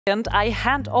And I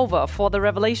hand over for the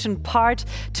revelation part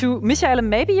to Michael.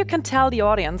 Maybe you can tell the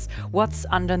audience what's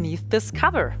underneath this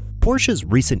cover. Porsche's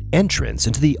recent entrance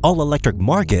into the all-electric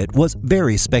market was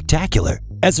very spectacular,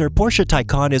 as their Porsche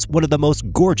Taycan is one of the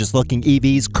most gorgeous-looking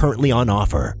EVs currently on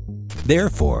offer.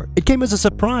 Therefore, it came as a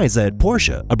surprise that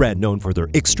Porsche, a brand known for their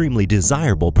extremely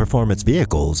desirable performance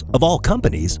vehicles of all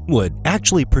companies, would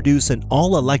actually produce an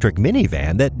all-electric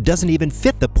minivan that doesn't even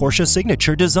fit the Porsche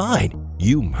signature design.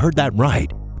 You heard that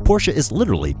right. Porsche is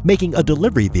literally making a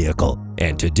delivery vehicle,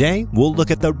 and today we'll look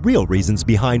at the real reasons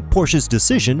behind Porsche's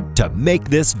decision to make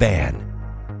this van.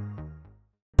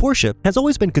 Porsche has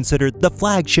always been considered the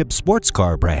flagship sports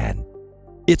car brand.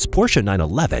 Its Porsche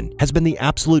 911 has been the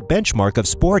absolute benchmark of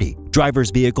sporty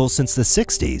driver's vehicles since the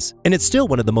 60s, and it's still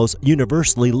one of the most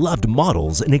universally loved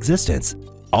models in existence.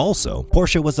 Also,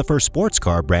 Porsche was the first sports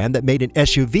car brand that made an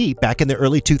SUV back in the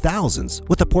early 2000s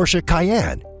with the Porsche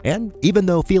Cayenne. And even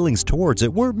though feelings towards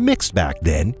it were mixed back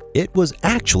then, it was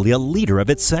actually a leader of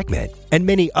its segment. And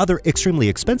many other extremely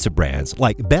expensive brands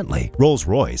like Bentley,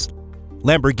 Rolls-Royce,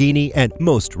 Lamborghini, and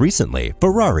most recently,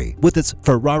 Ferrari with its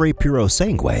Ferrari Puro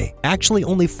Sangue actually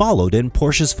only followed in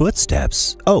Porsche's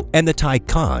footsteps. Oh, and the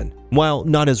Taycan, while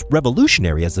not as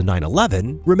revolutionary as the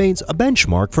 911, remains a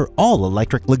benchmark for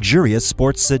all-electric luxurious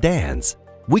sports sedans.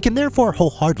 We can therefore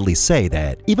wholeheartedly say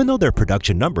that even though their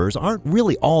production numbers aren't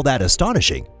really all that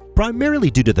astonishing,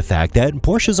 primarily due to the fact that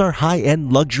Porsches are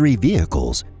high-end luxury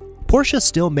vehicles, Porsche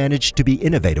still managed to be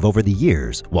innovative over the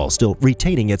years while still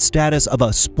retaining its status of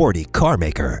a sporty car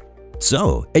maker.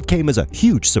 So, it came as a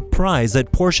huge surprise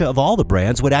that Porsche of all the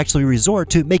brands would actually resort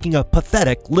to making a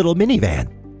pathetic little minivan.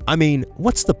 I mean,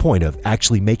 what's the point of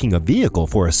actually making a vehicle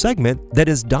for a segment that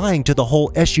is dying to the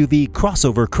whole SUV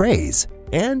crossover craze?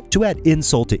 And to add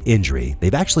insult to injury,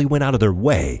 they've actually went out of their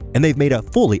way and they've made a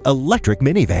fully electric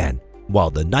minivan, while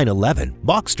the 911,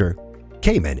 Boxster,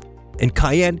 Cayman, and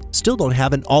Cayenne still don't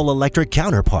have an all-electric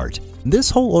counterpart. This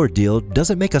whole ordeal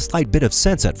doesn't make a slight bit of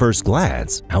sense at first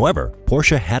glance. However,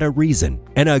 Porsche had a reason,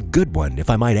 and a good one if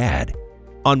I might add,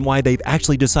 on why they've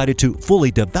actually decided to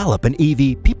fully develop an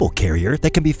EV people carrier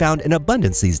that can be found in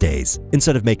abundance these days,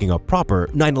 instead of making a proper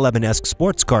 911-esque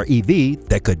sports car EV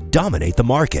that could dominate the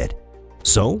market.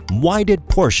 So, why did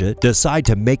Porsche decide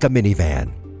to make a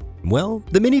minivan? Well,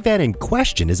 the minivan in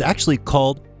question is actually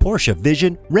called Porsche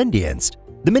Vision Renndienst.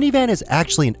 The minivan is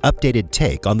actually an updated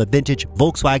take on the vintage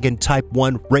Volkswagen Type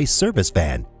 1 race service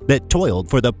van that toiled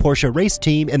for the Porsche race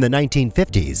team in the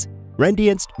 1950s.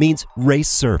 Renndienst means race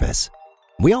service.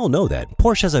 We all know that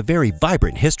Porsche has a very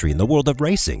vibrant history in the world of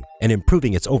racing, and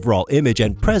improving its overall image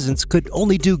and presence could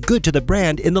only do good to the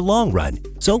brand in the long run.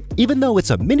 So even though it's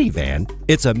a minivan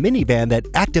that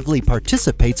actively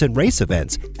participates in race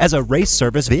events as a race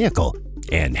service vehicle.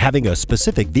 And having a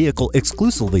specific vehicle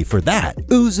exclusively for that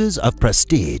oozes of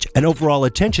prestige and overall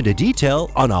attention to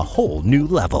detail on a whole new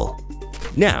level.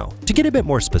 Now, to get a bit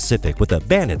more specific with the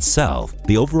van itself,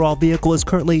 the overall vehicle is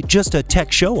currently just a tech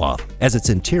show-off, as its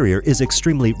interior is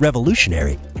extremely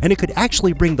revolutionary, and it could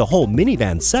actually bring the whole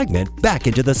minivan segment back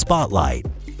into the spotlight.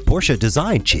 Porsche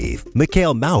design chief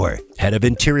Michael Maurer, head of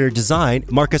interior design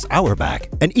Marcus Auerbach,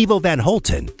 and Ivo van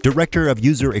Holten, director of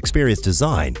user experience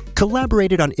design,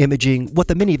 collaborated on imaging what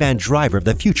the minivan driver of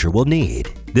the future will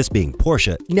need. This being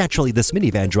Porsche, naturally this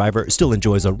minivan driver still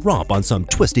enjoys a romp on some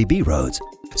twisty B-roads.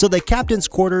 So the captain's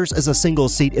quarters is a single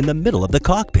seat in the middle of the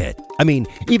cockpit. I mean,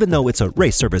 even though it's a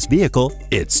race service vehicle,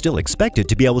 it's still expected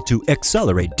to be able to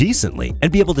accelerate decently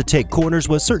and be able to take corners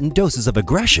with certain doses of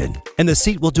aggression. And the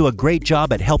seat will do a great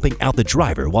job at helping out the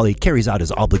driver while he carries out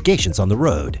his obligations on the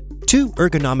road. Two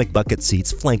ergonomic bucket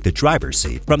seats flank the driver's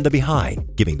seat from the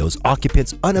behind, giving those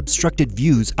occupants unobstructed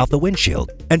views out the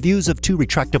windshield and views of two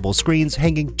retractable screens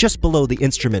hanging just below the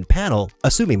instrument panel,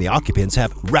 assuming the occupants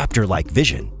have raptor-like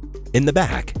vision. In the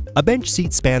back, a bench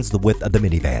seat spans the width of the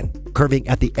minivan, curving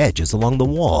at the edges along the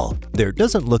wall. There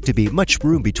doesn't look to be much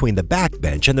room between the back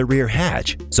bench and the rear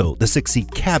hatch, so the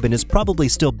 6-seat cabin is probably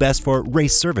still best for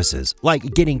race services,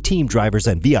 like getting team drivers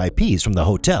and VIPs from the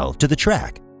hotel to the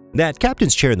track. That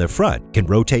captain's chair in the front can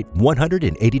rotate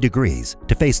 180 degrees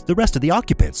to face the rest of the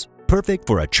occupants, perfect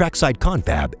for a trackside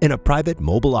confab in a private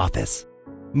mobile office.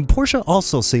 Porsche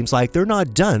also seems like they're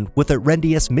not done with the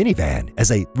Renndienst minivan, as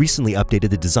they recently updated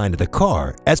the design of the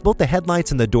car, as both the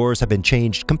headlights and the doors have been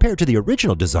changed compared to the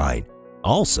original design.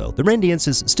 Also, the Renndienst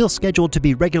is still scheduled to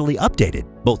be regularly updated,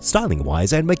 both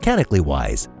styling-wise and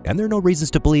mechanically-wise, and there are no reasons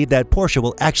to believe that Porsche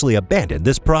will actually abandon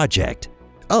this project.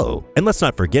 Oh, and let's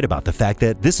not forget about the fact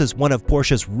that this is one of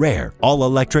Porsche's rare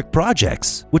all-electric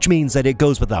projects, which means that it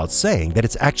goes without saying that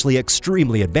it's actually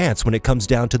extremely advanced when it comes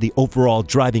down to the overall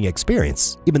driving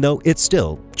experience, even though it's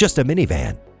still just a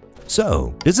minivan.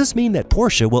 So, does this mean that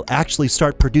Porsche will actually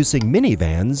start producing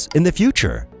minivans in the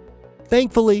future?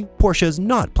 Thankfully, Porsche is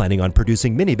not planning on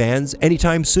producing minivans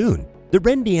anytime soon. The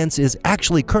Renndienst is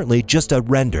actually currently just a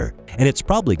render, and it's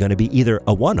probably going to be either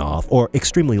a one-off or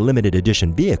extremely limited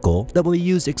edition vehicle that will be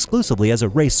used exclusively as a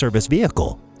race service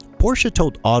vehicle. Porsche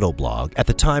told Autoblog at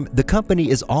the time the company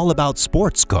is all about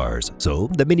sports cars, so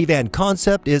the minivan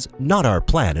concept is not our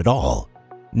plan at all.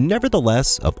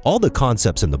 Nevertheless, of all the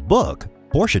concepts in the book,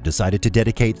 Porsche decided to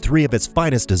dedicate 3 of its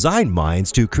finest design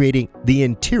minds to creating the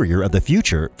interior of the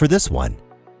future for this one.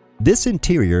 This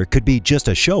interior could be just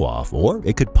a show-off, or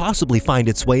it could possibly find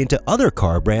its way into other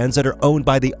car brands that are owned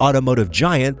by the automotive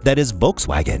giant that is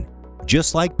Volkswagen,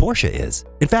 just like Porsche is.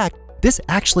 In fact, this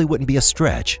actually wouldn't be a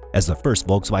stretch, as the first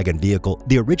Volkswagen vehicle,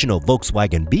 the original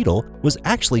Volkswagen Beetle, was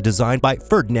actually designed by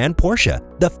Ferdinand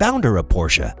Porsche, the founder of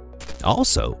Porsche.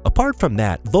 Also, apart from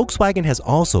that, Volkswagen has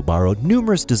also borrowed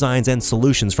numerous designs and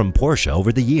solutions from Porsche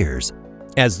over the years.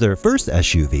 As their first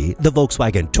SUV, the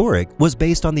Volkswagen Touareg was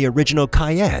based on the original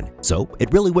Cayenne, so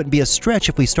it really wouldn't be a stretch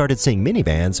if we started seeing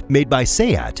minivans made by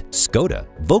Seat, Skoda,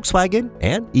 Volkswagen,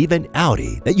 and even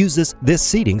Audi that use this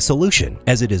seating solution,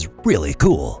 as it is really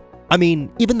cool. I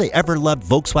mean, even the ever-loved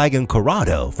Volkswagen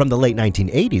Corrado from the late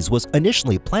 1980s was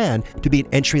initially planned to be an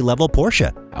entry-level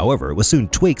Porsche. However, it was soon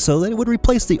tweaked so that it would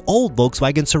replace the old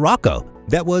Volkswagen Scirocco.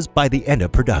 That was by the end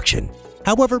of production.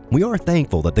 However, we are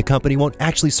thankful that the company won't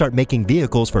actually start making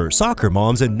vehicles for soccer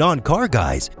moms and non-car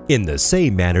guys in the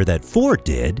same manner that Ford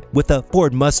did with the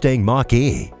Ford Mustang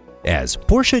Mach-E. As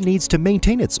Porsche needs to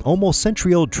maintain its almost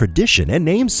century-old tradition and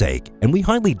namesake, and we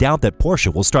highly doubt that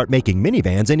Porsche will start making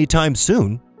minivans anytime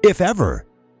soon, if ever.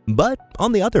 But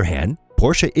on the other hand,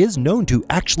 Porsche is known to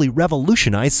actually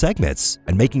revolutionize segments,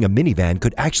 and making a minivan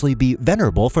could actually be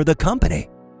venerable for the company.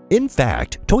 In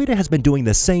fact, Toyota has been doing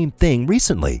the same thing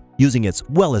recently, using its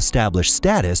well-established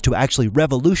status to actually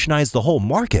revolutionize the whole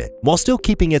market while still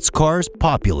keeping its cars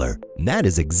popular. And that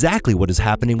is exactly what is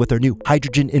happening with their new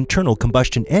hydrogen internal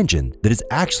combustion engine that is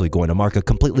actually going to mark a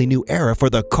completely new era for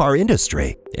the car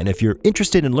industry. And if you're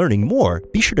interested in learning more,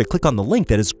 be sure to click on the link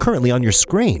that is currently on your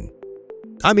screen.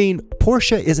 I mean,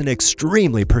 Porsche is an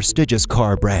extremely prestigious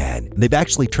car brand. They've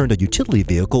actually turned a utility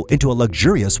vehicle into a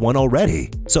luxurious one already.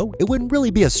 So it wouldn't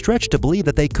really be a stretch to believe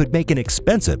that they could make an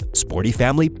expensive, sporty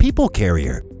family people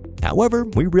carrier. However,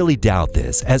 we really doubt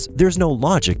this, as there's no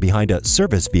logic behind a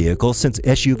service vehicle since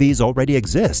SUVs already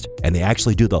exist, and they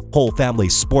actually do the whole family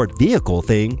sport vehicle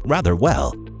thing rather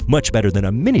well, much better than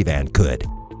a minivan could.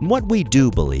 What we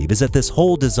do believe is that this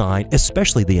whole design,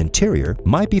 especially the interior,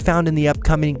 might be found in the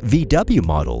upcoming VW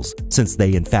models, since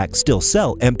they in fact still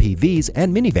sell MPVs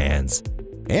and minivans.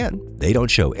 And they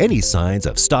don't show any signs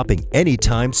of stopping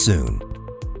anytime soon.